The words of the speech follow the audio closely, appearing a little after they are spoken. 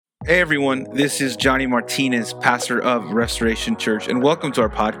Hey everyone, this is Johnny Martinez, pastor of Restoration Church, and welcome to our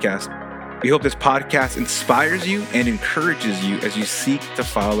podcast. We hope this podcast inspires you and encourages you as you seek to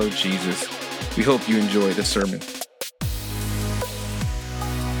follow Jesus. We hope you enjoy the sermon.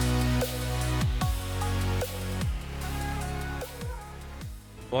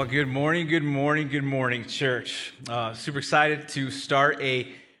 Well, good morning, church. Super excited to start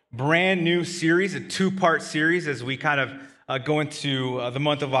a brand new series, a two-part series as we kind of go into the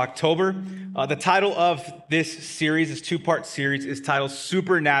month of October. The title of this series, this two-part series, is titled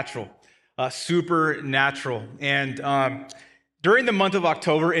Supernatural. Supernatural. And during the month of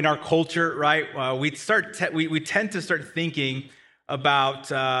October in our culture, right, we tend to start thinking about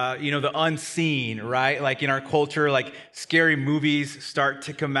the unseen, right? Like in our culture, like scary movies start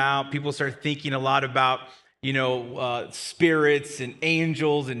to come out. People start thinking a lot about spirits and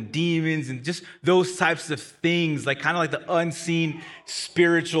angels and demons and just those types of things, like kind of like the unseen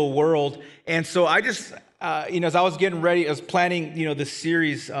spiritual world. And so I just, as I was getting ready, I was planning, this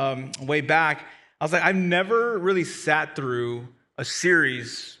series way back. I was like, I've never really sat through a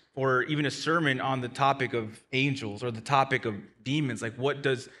series or even a sermon on the topic of angels or the topic of demons. Like, what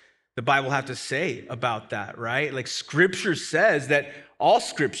does the Bible have to say about that, right? Like, Scripture says that all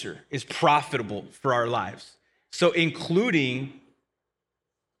Scripture is profitable for our lives. So including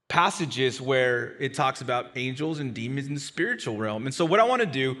passages where it talks about angels and demons in the spiritual realm. And so what I want to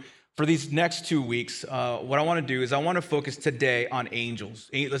do for these next 2 weeks, what I want to do is I want to focus today on angels.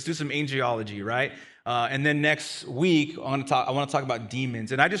 Let's do some angelology, right? And then next week, I want to talk about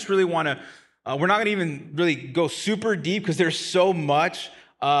demons. And I just really want to, we're not going to even really go super deep because there's so much,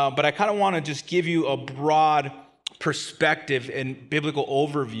 but I kind of want to just give you a broad perspective and biblical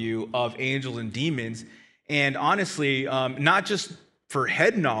overview of angels and demons. And honestly, not just for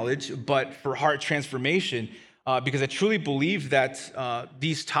head knowledge, but for heart transformation, because I truly believe that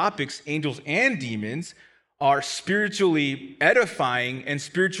these topics, angels and demons, are spiritually edifying and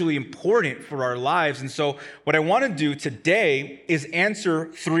spiritually important for our lives. And so what I want to do today is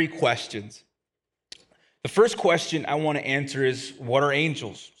answer 3 questions. The first question I want to answer is, what are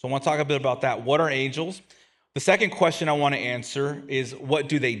angels? So I want to talk a bit about that. What are angels? The second question I want to answer is, what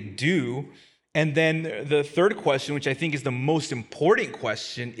do they do? And then the third question, which I think is the most important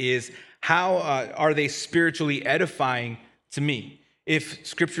question, is how are they spiritually edifying to me? If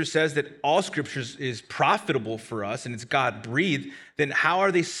Scripture says that all Scripture is profitable for us and it's God-breathed, then how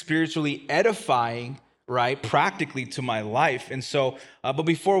are they spiritually edifying, right, practically to my life? And so, but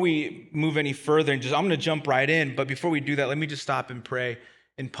before we move any further, I'm going to jump right in. But before we do that, let me just stop and pray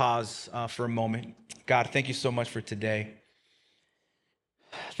and pause for a moment. God, thank you so much for today.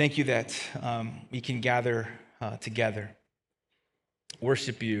 Thank you that we can gather together,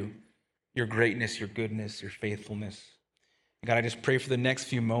 worship you, your greatness, your goodness, your faithfulness. God, I just pray for the next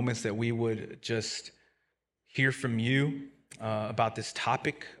few moments that we would just hear from you about this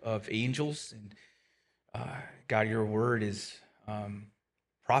topic of angels. And God, your word is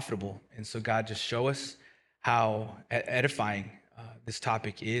profitable. And so, God, just show us how edifying this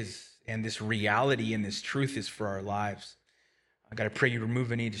topic is and this reality and this truth is for our lives. God, I pray you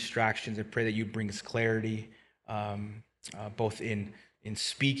remove any distractions. I pray that you bring us clarity, both in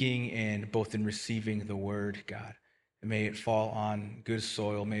speaking and both in receiving the word, God. And may it fall on good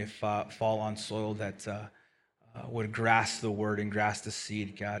soil. May it fall on soil that would grasp the word and grasp the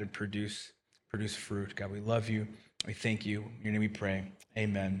seed, God, and produce fruit. God, we love you. We thank you. In your name we pray.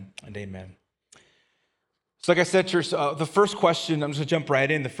 Amen and amen. So like I said, church, the first question, I'm just going to jump right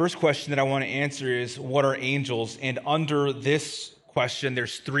in. The first question that I want to answer is, what are angels? And under this question,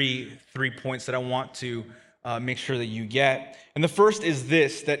 there's three points that I want to make sure that you get. And the first is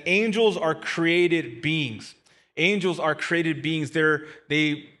this, that angels are created beings. Angels are created beings.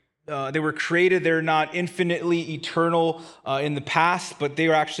 They were created. They're not infinitely eternal in the past, but they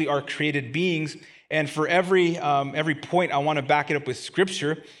actually are created beings. And for every point, I want to back it up with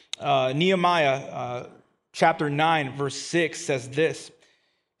Scripture. Nehemiah chapter 9, verse 6 says this. It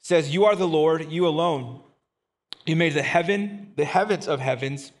says, "You are the Lord, you alone. You made the heavens of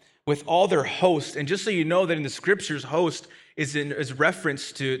heavens with all their hosts." And just so you know that in the Scriptures, host is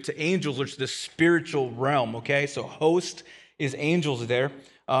reference to angels, which is the spiritual realm, okay? So host is angels there.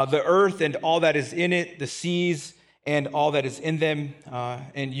 The earth and all that is in it, the seas and all that is in them,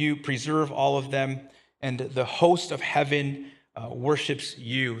 and you preserve all of them, and the host of heaven worships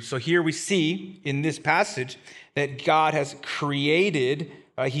you. So here we see in this passage that God has created,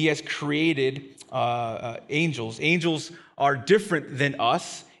 he has created angels. Angels are different than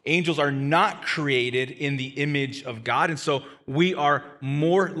us Angels are not created in the image of God. And so we are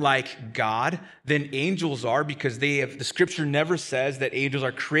more like God than angels are, because the scripture never says that angels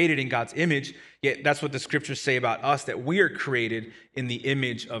are created in God's image. Yet that's what the scriptures say about us, that we are created in the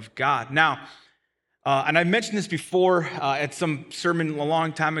image of God. Now, and I mentioned this before at some sermon a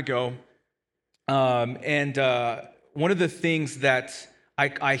long time ago. One of the things that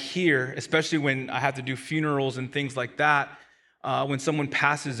I hear, especially when I have to do funerals and things like that, when someone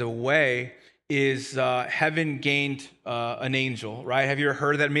passes away, is heaven gained an angel, right? Have you ever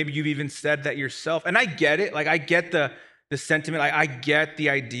heard that? Maybe you've even said that yourself. And I get it. Like, I get the sentiment. I get the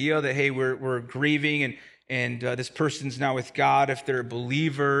idea that, hey, we're grieving and this person's now with God if they're a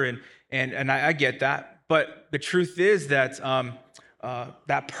believer, and I get that. But the truth is that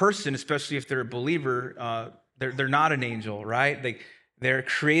that person, especially if they're a believer, they're not an angel, right? They're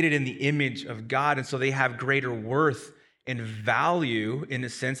created in the image of God, and so they have greater worth and value, in a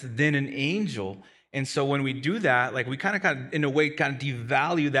sense, than an angel. And so when we do that, like, we kind of, in a way, kind of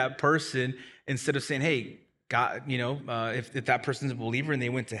devalue that person, instead of saying, hey, God, if that person's a believer and they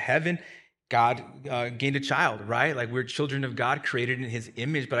went to heaven, God gained a child, right? Like, we're children of God, created in his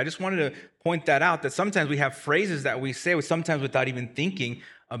image. But I just wanted to point that out, that sometimes we have phrases that we say, sometimes without even thinking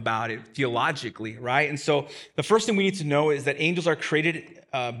about it theologically, right? And so the first thing we need to know is that angels are created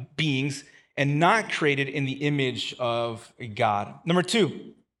beings and not created in the image of God. Number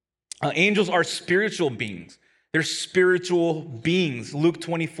two, angels are spiritual beings. They're spiritual beings. Luke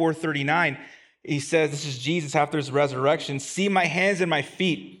 24:39, he says, this is Jesus after his resurrection, "See my hands and my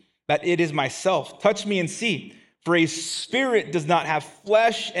feet, that it is myself. Touch me and see. For a spirit does not have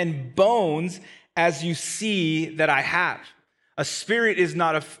flesh and bones as you see that I have." A spirit is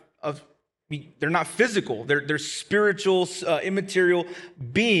not they're not physical. They're spiritual, immaterial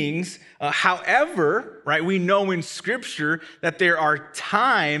beings. However, right, we know in Scripture that there are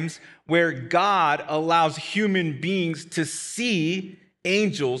times where God allows human beings to see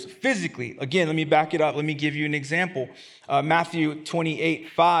angels physically. Again, let me back it up. Let me give you an example. Matthew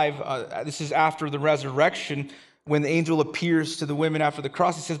 28:5. This is after the resurrection, when the angel appears to the women after the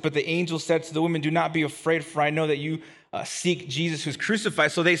cross. He says, "But the angel said to the women, 'Do not be afraid, for I know that you seek Jesus who's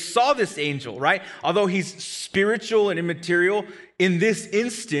crucified.'" So they saw this angel, right? Although he's spiritual and immaterial, in this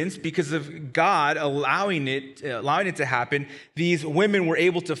instance, because of God allowing it to happen, these women were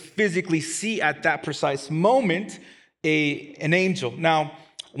able to physically see at that precise moment an angel. Now,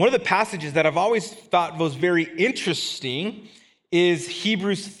 one of the passages that I've always thought was very interesting is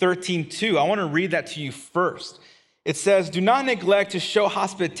Hebrews 13:2. I want to read that to you first. It says, "Do not neglect to show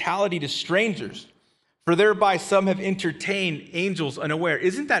hospitality to strangers, for thereby some have entertained angels unaware."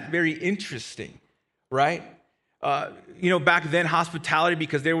 Isn't that very interesting, right? Back then, hospitality,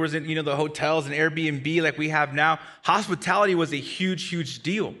 because there wasn't, the hotels and Airbnb like we have now, hospitality was a huge, huge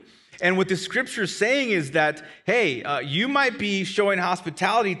deal. And what the scripture is saying is that, hey, you might be showing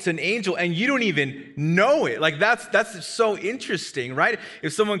hospitality to an angel and you don't even know it. Like, that's so interesting, right?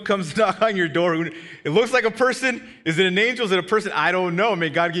 If someone comes to knock on your door, it looks like a person. Is it an angel? Is it a person? I don't know. May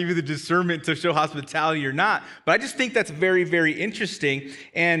God give you the discernment to show hospitality or not. But I just think that's very, very interesting.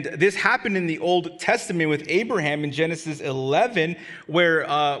 And this happened in the Old Testament with Abraham in Genesis 11,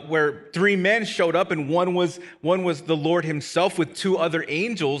 where three men showed up, and one was the Lord himself with two other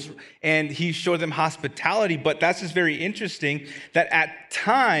angels, and he showed them hospitality. But that's just very interesting that at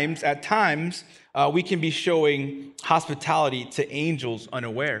times, we can be showing hospitality to angels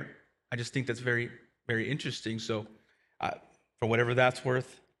unaware. I just think that's very, very interesting. So for whatever that's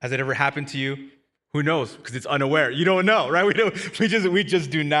worth, has it ever happened to you? Who knows? Because it's unaware. You don't know, right? We just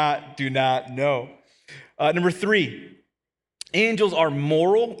do not know. Number three, angels are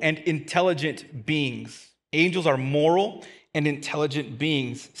moral and intelligent beings. Angels are moral and intelligent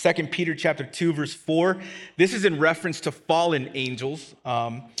beings. 2 Peter chapter 2, verse 4. This is in reference to fallen angels.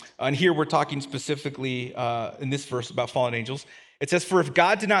 And here we're talking specifically in this verse about fallen angels. It says, "For if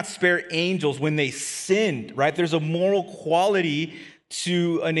God did not spare angels when they sinned," right? There's a moral quality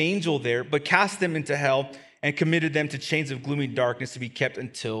to an angel there, "but cast them into hell and committed them to chains of gloomy darkness to be kept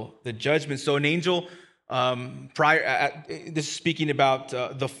until the judgment." So an angel, this is speaking about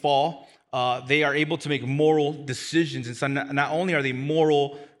the fall, they are able to make moral decisions. And so not only are they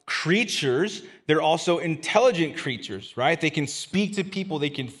moral creatures, they're also intelligent creatures, right? They can speak to people, they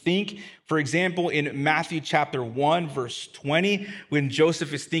can think. For example, in Matthew chapter 1, verse 20, when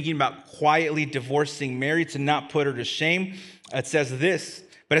Joseph is thinking about quietly divorcing Mary to not put her to shame, it says this,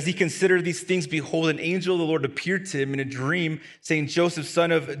 "But as he considered these things, behold, an angel of the Lord appeared to him in a dream, saying, 'Joseph,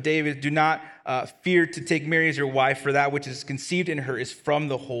 son of David, do not fear to take Mary as your wife, for that which is conceived in her is from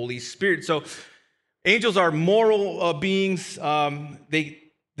the Holy Spirit.'" So angels are moral beings.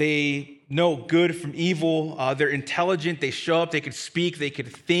 They They know good from evil. They're intelligent. They show up. They could speak. They could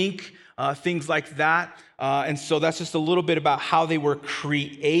think, things like that. And so that's just a little bit about how they were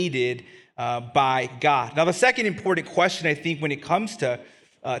created by God. Now, the second important question, I think, when it comes to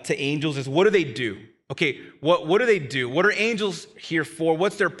angels is, what do they do? Okay, what do they do? What are angels here for?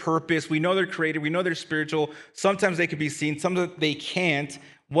 What's their purpose? We know they're created. We know they're spiritual. Sometimes they could be seen. Sometimes they can't.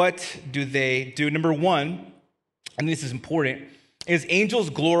 What do they do? Number one, and this is important, is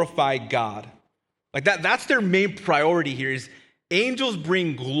angels glorify God. Like that's their main priority here, is angels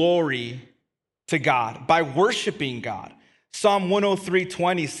bring glory to God by worshiping God. Psalm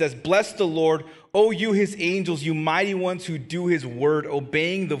 103:20 says, "Bless the Lord, O you his angels, you mighty ones who do his word,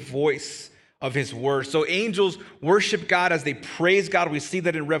 obeying the voice of his word." So angels worship God as they praise God. We see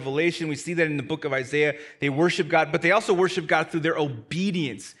that in Revelation. We see that in the book of Isaiah. They worship God, but they also worship God through their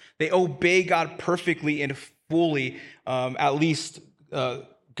obedience. They obey God perfectly and fully, at least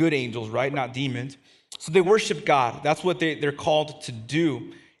good angels, right? Not demons. So they worship God. That's what they're called to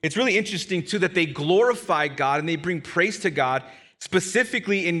do. It's really interesting, too, that they glorify God and they bring praise to God,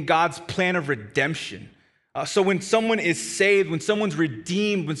 specifically in God's plan of redemption. So when someone is saved, when someone's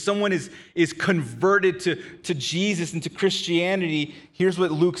redeemed, when someone is converted to Jesus and to Christianity, here's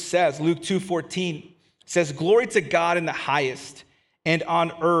what Luke says. Luke 2:14 says, "Glory to God in the highest, and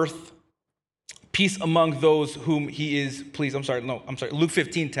on earth peace among those whom he is pleased." Luke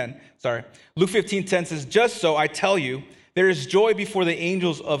 15:10. Luke 15:10 says, "Just so I tell you, there is joy before the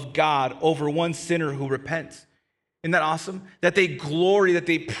angels of God over one sinner who repents." Isn't that awesome? That they glory, that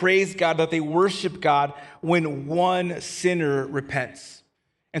they praise God, that they worship God when one sinner repents.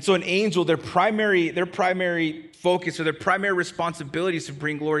 And so an angel, their primary focus or their primary responsibility is to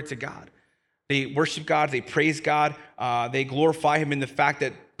bring glory to God. They worship God, they praise God, they glorify him in the fact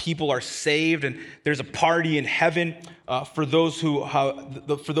that people are saved and there's a party in heaven for those who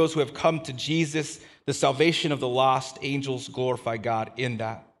have come to Jesus, the salvation of the lost. Angels glorify God in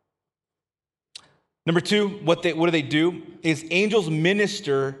that. Number two, what do they do is angels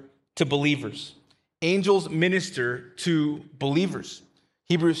minister to believers. Angels minister to believers.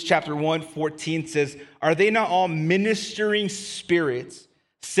 Hebrews chapter 1:14 says, "Are they not all ministering spirits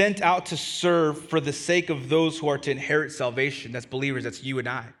sent out to serve for the sake of those who are to inherit salvation?" That's believers, that's you and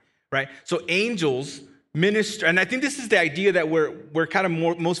I, right? So angels minister, and I think this is the idea that we're kind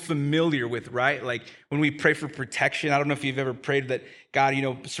of most familiar with, right? Like when we pray for protection. I don't know if you've ever prayed that, God,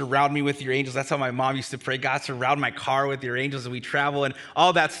 surround me with your angels. That's how my mom used to pray. God, surround my car with your angels as we travel and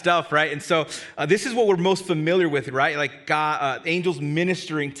all that stuff, right? And so this is what we're most familiar with, right? Like God, angels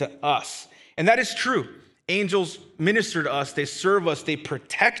ministering to us. And that is true. Angels minister to us. They serve us. They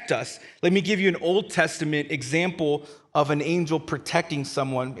protect us. Let me give you an Old Testament example of an angel protecting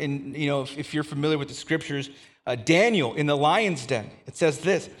someone. And, if you're familiar with the scriptures, Daniel in the lion's den, it says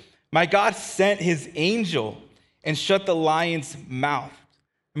this, "My God sent his angel and shut the lion's mouth."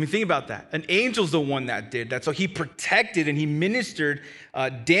 I mean, think about that. An angel's the one that did that. So he protected and he ministered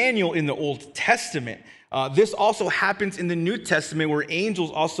Daniel in the Old Testament. This also happens in the New Testament, where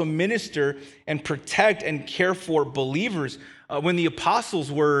angels also minister and protect and care for believers. When the apostles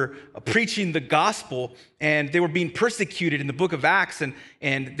were preaching the gospel and they were being persecuted in the book of Acts, and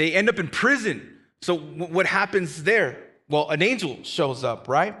they end up in prison. So what happens there? Well, an angel shows up,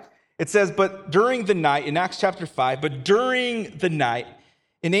 right? It says, "But during the night," in Acts chapter 5, "but during the night,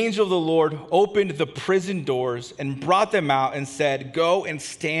 an angel of the Lord opened the prison doors and brought them out and said, 'Go and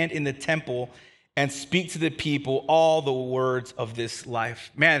stand in the temple and speak to the people all the words of this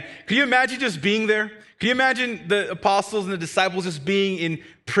life.'" Man, can you imagine just being there? Can you imagine the apostles and the disciples just being in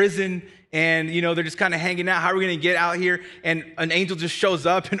prison and, they're just kind of hanging out? How are we going to get out here? And an angel just shows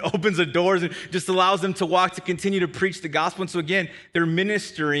up and opens the doors and just allows them to walk to continue to preach the gospel. And so again, they're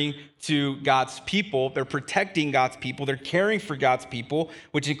ministering to God's people. They're protecting God's people. They're caring for God's people,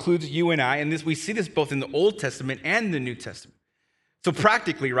 which includes you and I. And we see this both in the Old Testament and the New Testament. So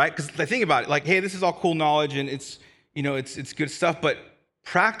practically, right? Because I think about it, like, hey, this is all cool knowledge and it's good stuff. But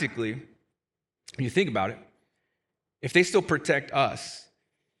practically, when you think about it, if they still protect us,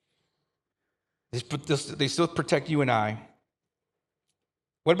 they still protect you and I,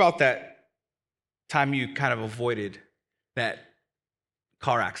 what about that time you kind of avoided that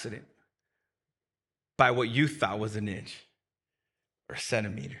car accident by what you thought was an inch or a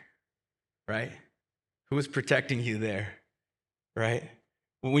centimeter, right? Who was protecting you there? Right?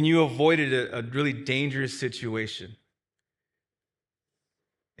 When you avoided a really dangerous situation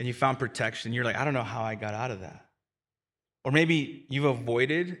and you found protection, you're like, I don't know how I got out of that. Or maybe you've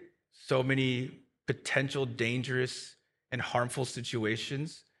avoided so many potential dangerous and harmful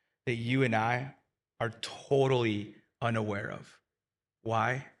situations that you and I are totally unaware of.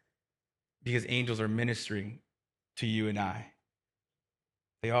 Why? Because angels are ministering to you and I.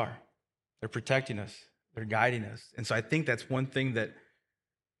 They are. They're protecting us. They're guiding us. And so I think that's one thing that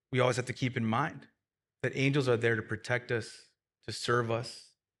we always have to keep in mind, that angels are there to protect us, to serve us,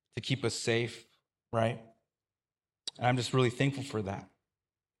 to keep us safe, right? And I'm just really thankful for that.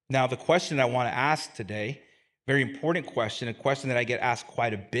 Now, the question I want to ask today, very important question, a question that I get asked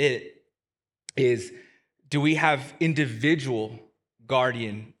quite a bit, is do we have individual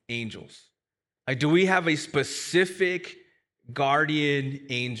guardian angels? Like, do we have a specific guardian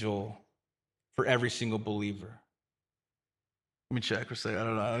angel for every single believer? Let me check for a second. I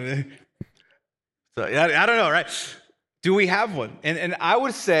don't know. So I don't know, right? Do we have one? And I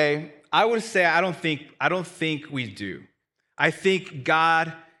would say I don't think we do. I think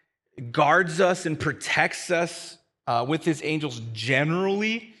God guards us and protects us with his angels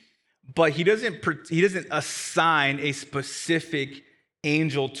generally, but he doesn't assign a specific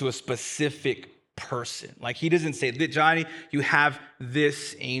angel to a specific person. Like, he doesn't say, Johnny, you have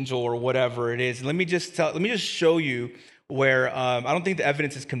this angel or whatever it is. Let me just show you where I don't think the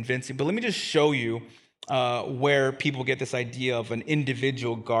evidence is convincing, but let me just show you where people get this idea of an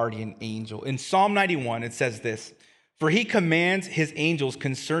individual guardian angel. In Psalm 91, it says this: "For he commands his angels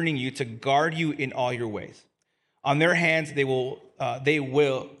concerning you to guard you in all your ways. On their hands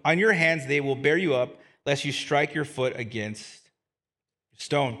on your hands they will bear you up, lest you strike your foot against a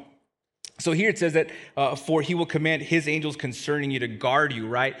stone." So here it says that for he will command his angels concerning you to guard you,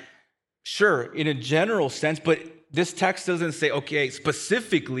 right? Sure, in a general sense, but this text doesn't say, okay,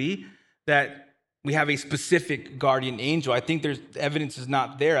 specifically that we have a specific guardian angel. I think there's evidence is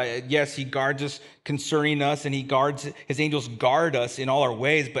not there. Yes, he guards us concerning us, and his angels guard us in all our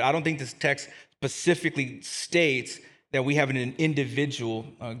ways, but I don't think this text specifically states that we have an individual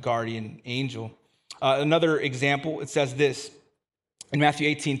guardian angel. Another example, it says this in Matthew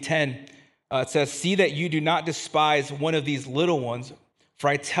 18:10. It says, "See that you do not despise one of these little ones, for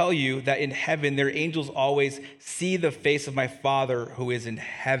I tell you that in heaven their angels always see the face of my Father who is in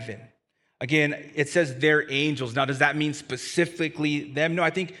heaven." Again, it says their angels. Now, does that mean specifically them? No,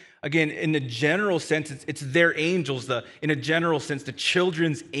 I think, again, in the general sense, it's their angels, in a general sense, the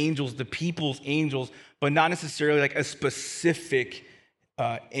children's angels, the people's angels, but not necessarily like a specific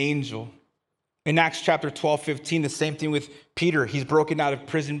angel. In Acts chapter 12:15, the same thing with Peter. He's broken out of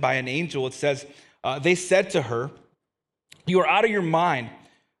prison by an angel. It says, they said to her, "You are out of your mind."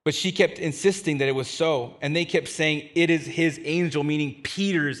 But she kept insisting that it was so. And they kept saying, "It is his angel," meaning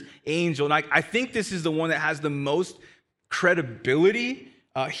Peter's angel. And I think this is the one that has the most credibility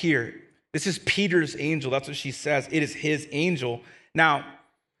here. This is Peter's angel. That's what she says. It is his angel. Now,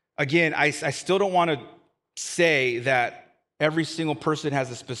 again, I still don't want to say that every single person has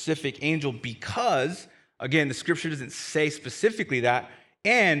a specific angel because, again, the scripture doesn't say specifically that.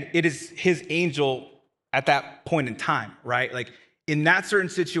 And it is his angel at that point in time, right? Like, in that certain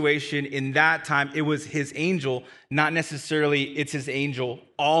situation, in that time, it was his angel, not necessarily it's his angel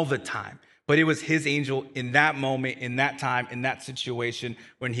all the time, but it was his angel in that moment, in that time, in that situation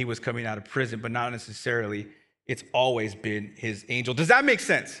when he was coming out of prison, but not necessarily it's always been his angel. Does that make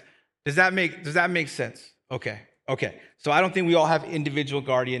sense? Does that make sense? Okay. So I don't think we all have individual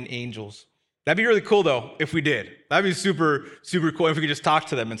guardian angels. That'd be really cool, though, if we did. That'd be super, super cool if we could just talk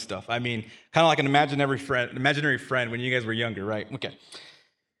to them and stuff. I mean, kind of like an imaginary friend when you guys were younger, right? Okay.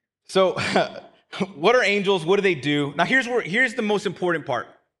 So what are angels? What do they do? Now, here's the most important part,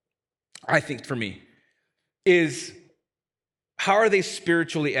 I think, for me, is how are they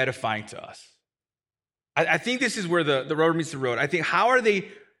spiritually edifying to us? I think this is where the rubber meets the road. I think, how are they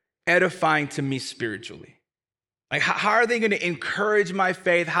edifying to me spiritually? Like, how are they going to encourage my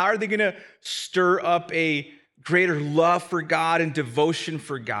faith? How are they going to stir up a greater love for God and devotion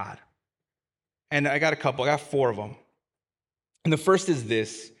for God? And I got 4 of them. And the first is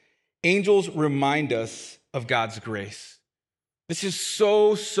this: angels remind us of God's grace. This is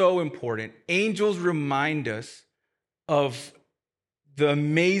so, so important. Angels remind us of the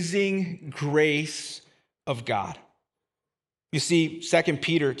amazing grace of God. You see, 2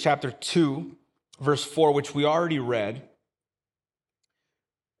 Peter chapter 2, verse 4, which we already read,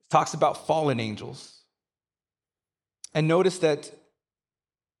 talks about fallen angels. And notice that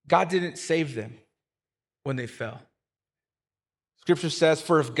God didn't save them when they fell. Scripture says,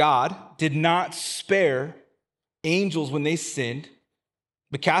 "For if God did not spare angels when they sinned,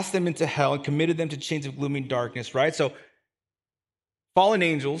 but cast them into hell and committed them to chains of gloomy darkness," right? So fallen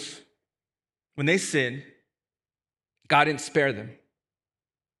angels, when they sinned, God didn't spare them.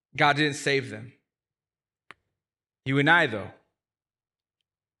 God didn't save them. You and I, though,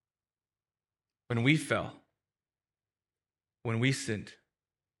 when we fell, when we sinned,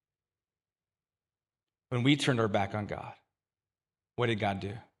 when we turned our back on God, what did God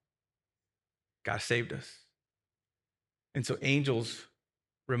do? God saved us. And so angels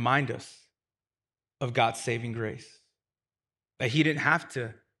remind us of God's saving grace, that he didn't have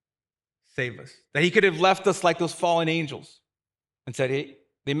to save us, that he could have left us like those fallen angels and said, hey,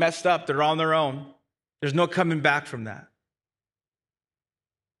 they messed up, they're on their own. There's no coming back from that.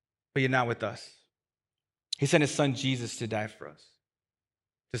 But you're not with us. He sent his son Jesus to die for us,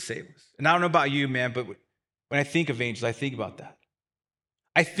 to save us. And I don't know about you, man, but when I think of angels, I think about that.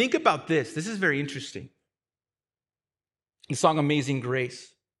 I think about this. This is very interesting. The song Amazing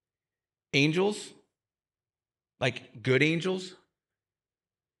Grace. Angels, like good angels,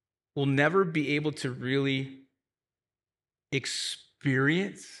 will never be able to really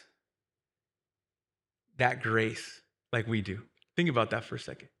experience that grace like we do. Think about that for a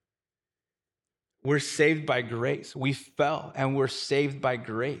second. We're saved by grace. We fell and we're saved by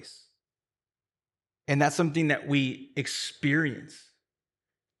grace. And that's something that we experience.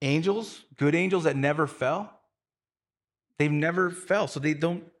 Angels, good angels that never fell, they've never fell, so they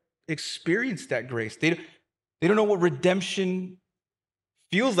don't experience that grace. They don't know what redemption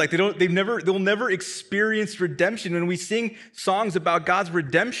feels like. They'll never experience redemption. When we sing songs about God's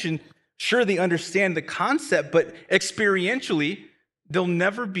redemption, sure, they understand the concept, but experientially, they'll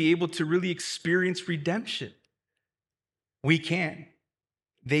never be able to really experience redemption. We can.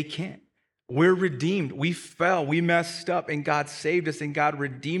 They can't. We're redeemed. We fell. We messed up, and God saved us, and God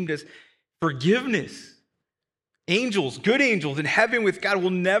redeemed us. Forgiveness. Angels, good angels in heaven with God will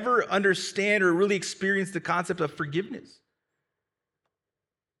never understand or really experience the concept of forgiveness.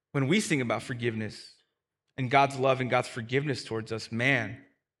 When we sing about forgiveness and God's love and God's forgiveness towards us, man,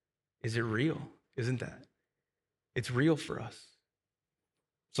 is it real? Isn't that? It's real for us.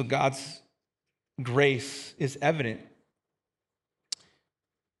 So God's grace is evident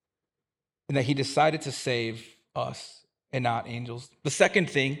in that he decided to save us and not angels. The second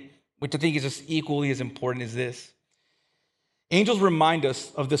thing, which I think is just equally as important, is this. Angels remind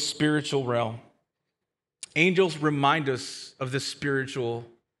us of the spiritual realm. Angels remind us of the spiritual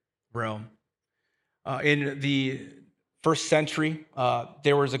realm. In the first century,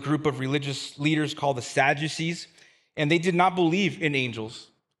 there was a group of religious leaders called the Sadducees, and they did not believe in angels.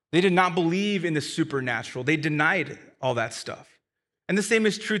 They did not believe in the supernatural. They denied all that stuff. And the same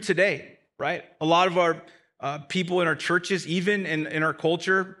is true today, right? A lot of our people in our churches, even in our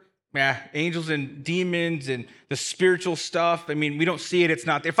culture, angels and demons and the spiritual stuff, I mean, we don't see it, it's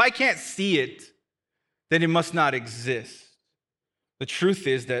not there. If I can't see it, then it must not exist. The truth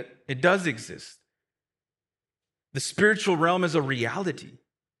is that it does exist. The spiritual realm is a reality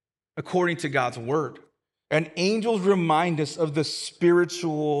according to God's word. And angels remind us of the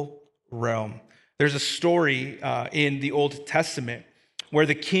spiritual realm. There's a story in the Old Testament where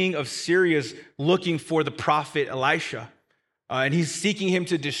the king of Syria is looking for the prophet Elisha. And he's seeking him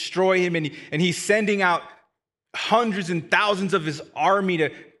to destroy him. And he's sending out hundreds and thousands of his army to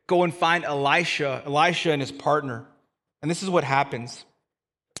go and find Elisha and his partner. And this is what happens.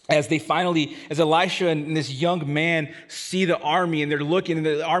 As Elisha and this young man see the army and they're looking and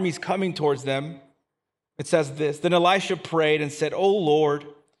the army's coming towards them, it says this, then Elisha prayed and said, "O Lord,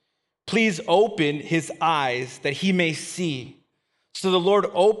 please open his eyes that he may see." So the Lord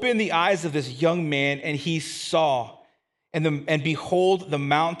opened the eyes of this young man and he saw. And behold, the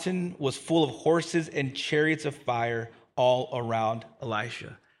mountain was full of horses and chariots of fire all around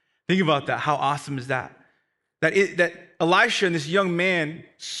Elisha. Think about that. How awesome is that? That Elisha and this young man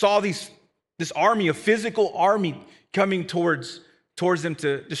saw this army, a physical army coming towards them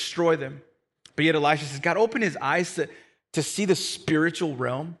to destroy them. But yet Elisha says, God, open his eyes to see the spiritual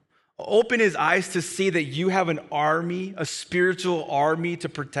realm. Open his eyes to see that you have an army, a spiritual army to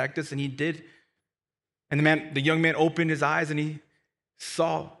protect us. And he did. And the young man opened his eyes and he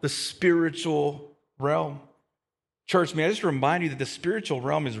saw the spiritual realm. Church, may I just remind you that the spiritual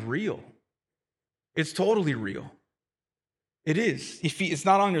realm is real. It's totally real. It is. It's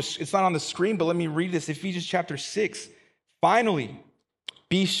not on the screen, but let me read this. Ephesians chapter 6. Finally,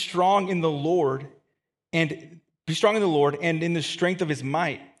 be strong in the Lord and in the strength of his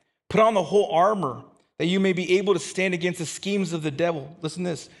might. Put on the whole armor that you may be able to stand against the schemes of the devil. Listen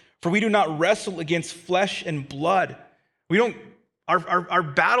to this. For we do not wrestle against flesh and blood. Our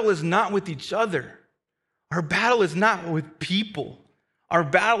battle is not with each other. Our battle is not with people. Our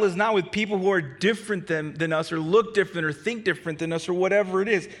battle is not with people who are different than us or look different or think different than us or whatever it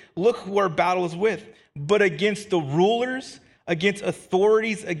is. Look who our battle is with. But against the rulers, against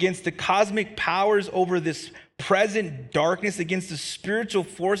authorities, against the cosmic powers over this present darkness against the spiritual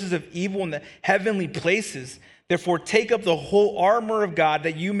forces of evil in the heavenly places. Therefore, take up the whole armor of God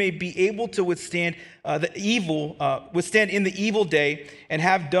that you may be able to withstand in the evil day, and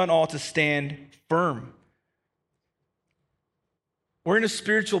have done all to stand firm. We're in a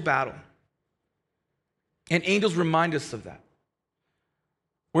spiritual battle, and angels remind us of that.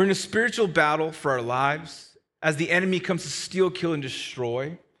 We're in a spiritual battle for our lives as the enemy comes to steal, kill, and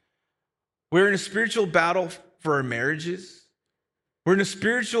destroy. We're in a spiritual battle for our marriages. We're in a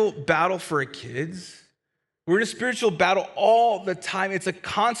spiritual battle for our kids. We're in a spiritual battle all the time. It's a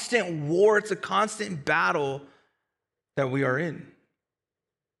constant war. It's a constant battle that we are in.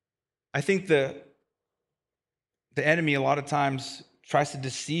 I think the enemy a lot of times tries to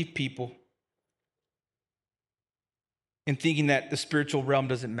deceive people in thinking that the spiritual realm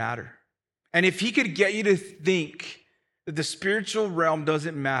doesn't matter. And if he could get you to think that the spiritual realm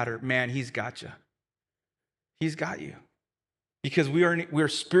doesn't matter, man, he's got you. He's got you. Because we are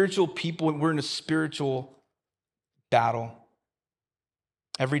spiritual people, and we're in a spiritual battle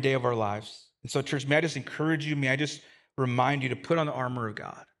every day of our lives. And so, church, may I just encourage you, may I just remind you to put on the armor of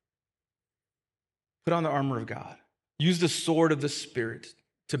God. Put on the armor of God. Use the sword of the Spirit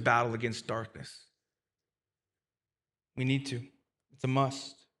to battle against darkness. We need to. It's a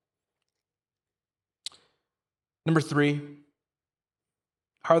must. Number 3,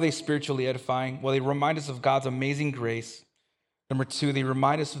 how are they spiritually edifying? Well, they remind us of God's amazing grace. Number 2, they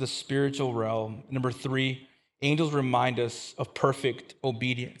remind us of the spiritual realm. Number 3, angels remind us of perfect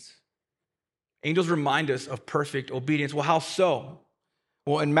obedience. Angels remind us of perfect obedience. Well, how so?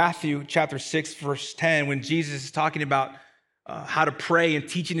 Well, in Matthew chapter 6, verse 10, when Jesus is talking about how to pray and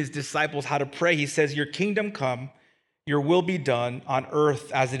teaching his disciples how to pray, he says, "Your kingdom come, your will be done on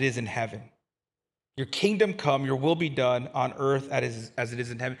earth as it is in heaven." Your kingdom come, your will be done on earth as it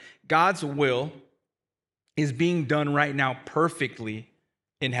is in heaven. God's will is being done right now perfectly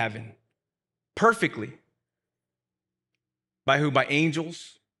in heaven. Perfectly. By who? By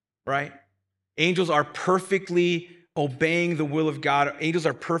angels, right? Angels are perfectly obeying the will of God. Angels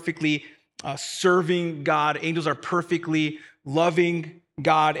are perfectly serving God. Angels are perfectly loving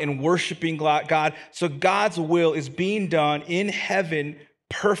God and worshiping God. So God's will is being done in heaven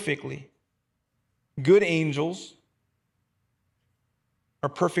perfectly. Good angels are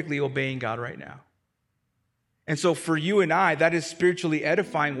perfectly obeying God right now. And so for you and I, that is spiritually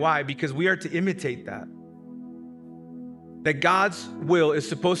edifying. Why? Because we are to imitate that. That God's will is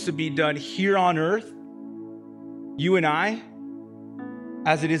supposed to be done here on earth, you and I,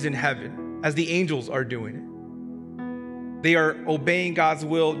 as it is in heaven, as the angels are doing it. They are obeying God's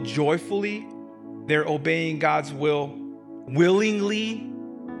will joyfully. They're obeying God's will willingly.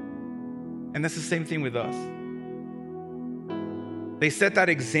 And that's the same thing with us. They set that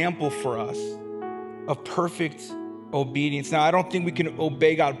example for us of perfect obedience. Now, I don't think we can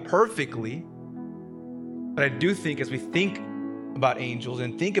obey God perfectly, but I do think as we think about angels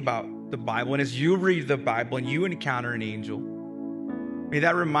and think about the Bible, and as you read the Bible and you encounter an angel, may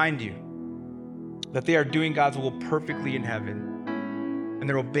that remind you that they are doing God's will perfectly in heaven, and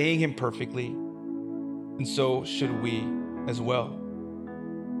they're obeying him perfectly, and so should we as well.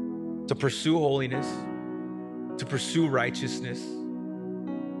 To pursue holiness, to pursue righteousness,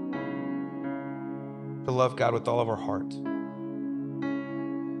 to love God with all of our heart.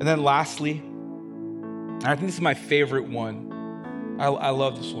 And then lastly, and I think this is my favorite one. I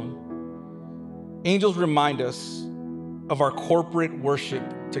love this one. Angels remind us of our corporate worship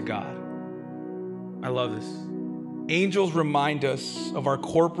to God. I love this. Angels remind us of our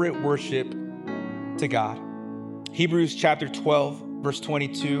corporate worship to God. Hebrews chapter 12, verse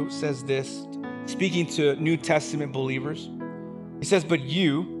 22 says this, speaking to New Testament believers. He says, "But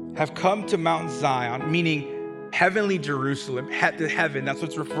you have come to Mount Zion," meaning heavenly Jerusalem, heaven, that's what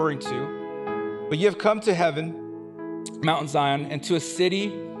it's referring to. "But you have come to heaven, Mount Zion, and to a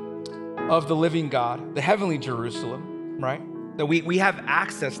city of the living God," the heavenly Jerusalem, right? That we have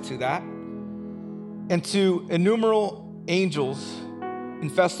access to that. "And to innumerable angels in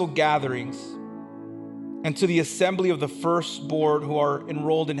festal gatherings, and to the assembly of the firstborn who are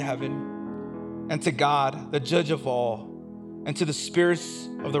enrolled in heaven, and to God, the judge of all, and to the spirits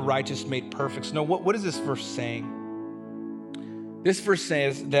of the righteous made perfect." So now, what is this verse saying? This verse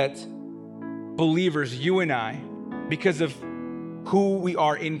says that believers, you and I, because of who we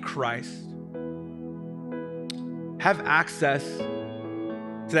are in Christ, have access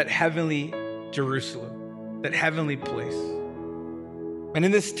to that heavenly Jerusalem, that heavenly place. And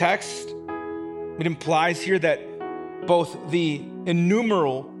in this text, it implies here that both the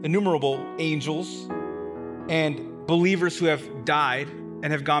innumerable angels and believers who have died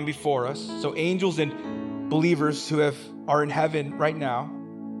and have gone before us, so angels and believers who are in heaven right now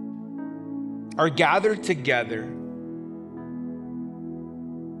are gathered together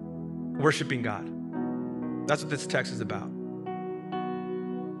worshiping God. That's what this text is about.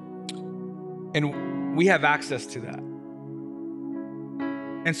 And we have access to that.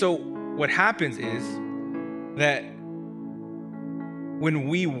 And so what happens is that when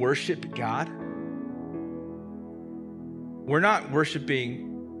we worship God, we're not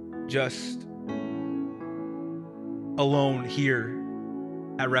worshiping just alone here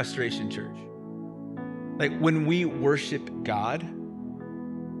at Restoration Church. Like when we worship God,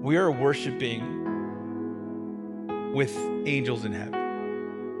 we are worshiping with angels in heaven.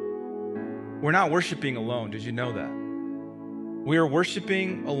 We're not worshiping alone. Did you know that? We are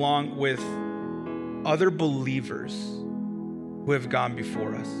worshiping along with other believers who have gone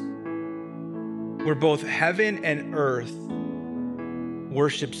before us. Where both heaven and earth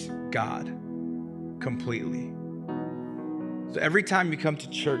worships God completely. So every time you come to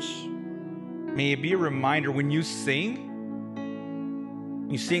church, may it be a reminder when you sing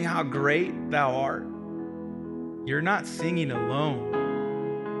how great thou art. You're not singing alone.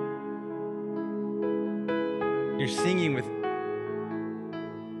 You're singing with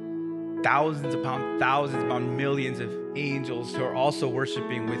thousands upon millions of angels who are also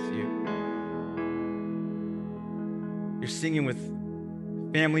worshiping with you. You're singing with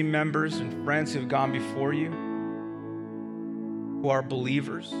family members and friends who have gone before you, who are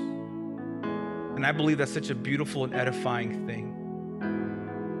believers. And I believe that's such a beautiful and edifying thing.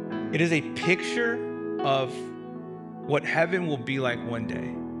 It is a picture of what heaven will be like one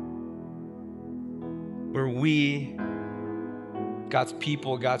day, where we, God's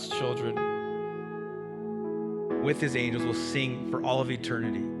people, God's children, with his angels will sing for all of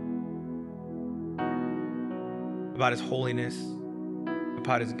eternity about his holiness,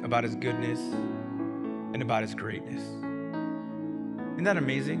 about his goodness, and about his greatness. Isn't that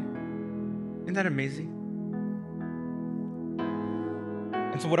amazing? Isn't that amazing?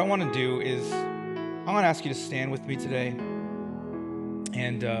 And so what I want to do is, I want to ask you to stand with me today.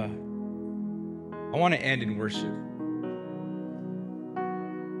 And I want to end in worship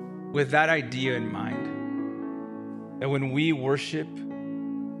with that idea in mind, that when we worship,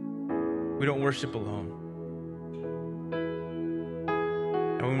 we don't worship alone.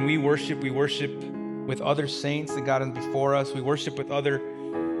 And when we worship with other saints that got before us. We worship with other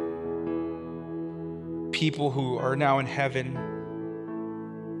people who are now in heaven.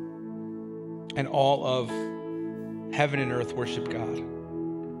 And all of heaven and earth worship God.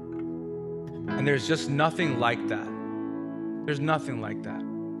 And there's just nothing like that. There's nothing like that.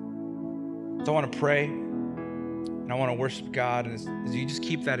 So I want to pray, and I want to worship God, and as you just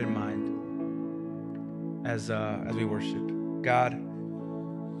keep that in mind as we worship. God,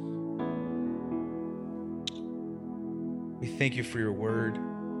 we thank you for your word.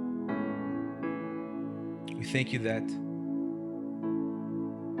 We thank you that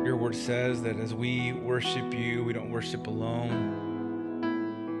your word says that as we worship you, we don't worship alone.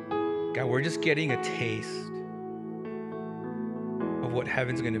 God, we're just getting a taste of what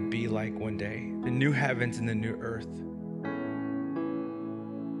heaven's going to be like one day, the new heavens and the new earth.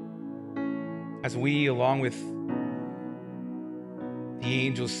 As we, along with the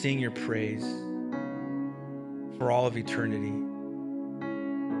angels, sing your praise for all of eternity,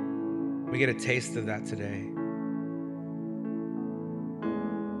 we get a taste of that today.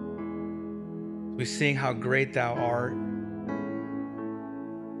 We sing how great thou art.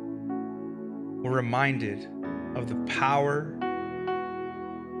 We're reminded of the power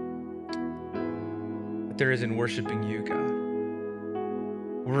that there is in worshiping you, God.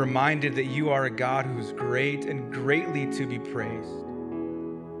 We're reminded that you are a God who's great and greatly to be praised.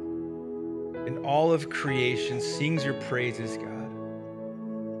 And all of creation sings your praises, God.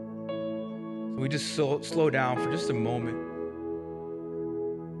 So we just slow down for just a moment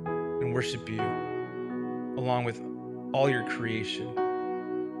and worship you along with all your creation.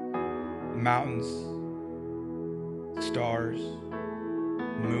 Mountains, stars,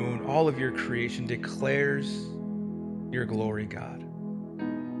 moon, all of your creation declares your glory, God.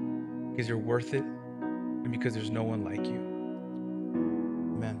 Because you're worth it and because there's no one like you.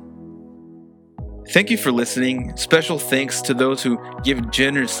 Amen. Thank you for listening. Special thanks to those who give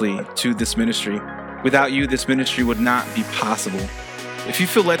generously to this ministry. Without you, this ministry would not be possible. If you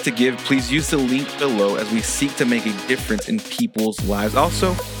feel led to give, please use the link below as we seek to make a difference in people's lives.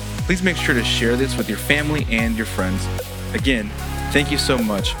 Also, please make sure to share this with your family and your friends. Again, thank you so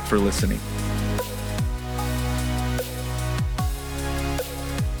much for listening.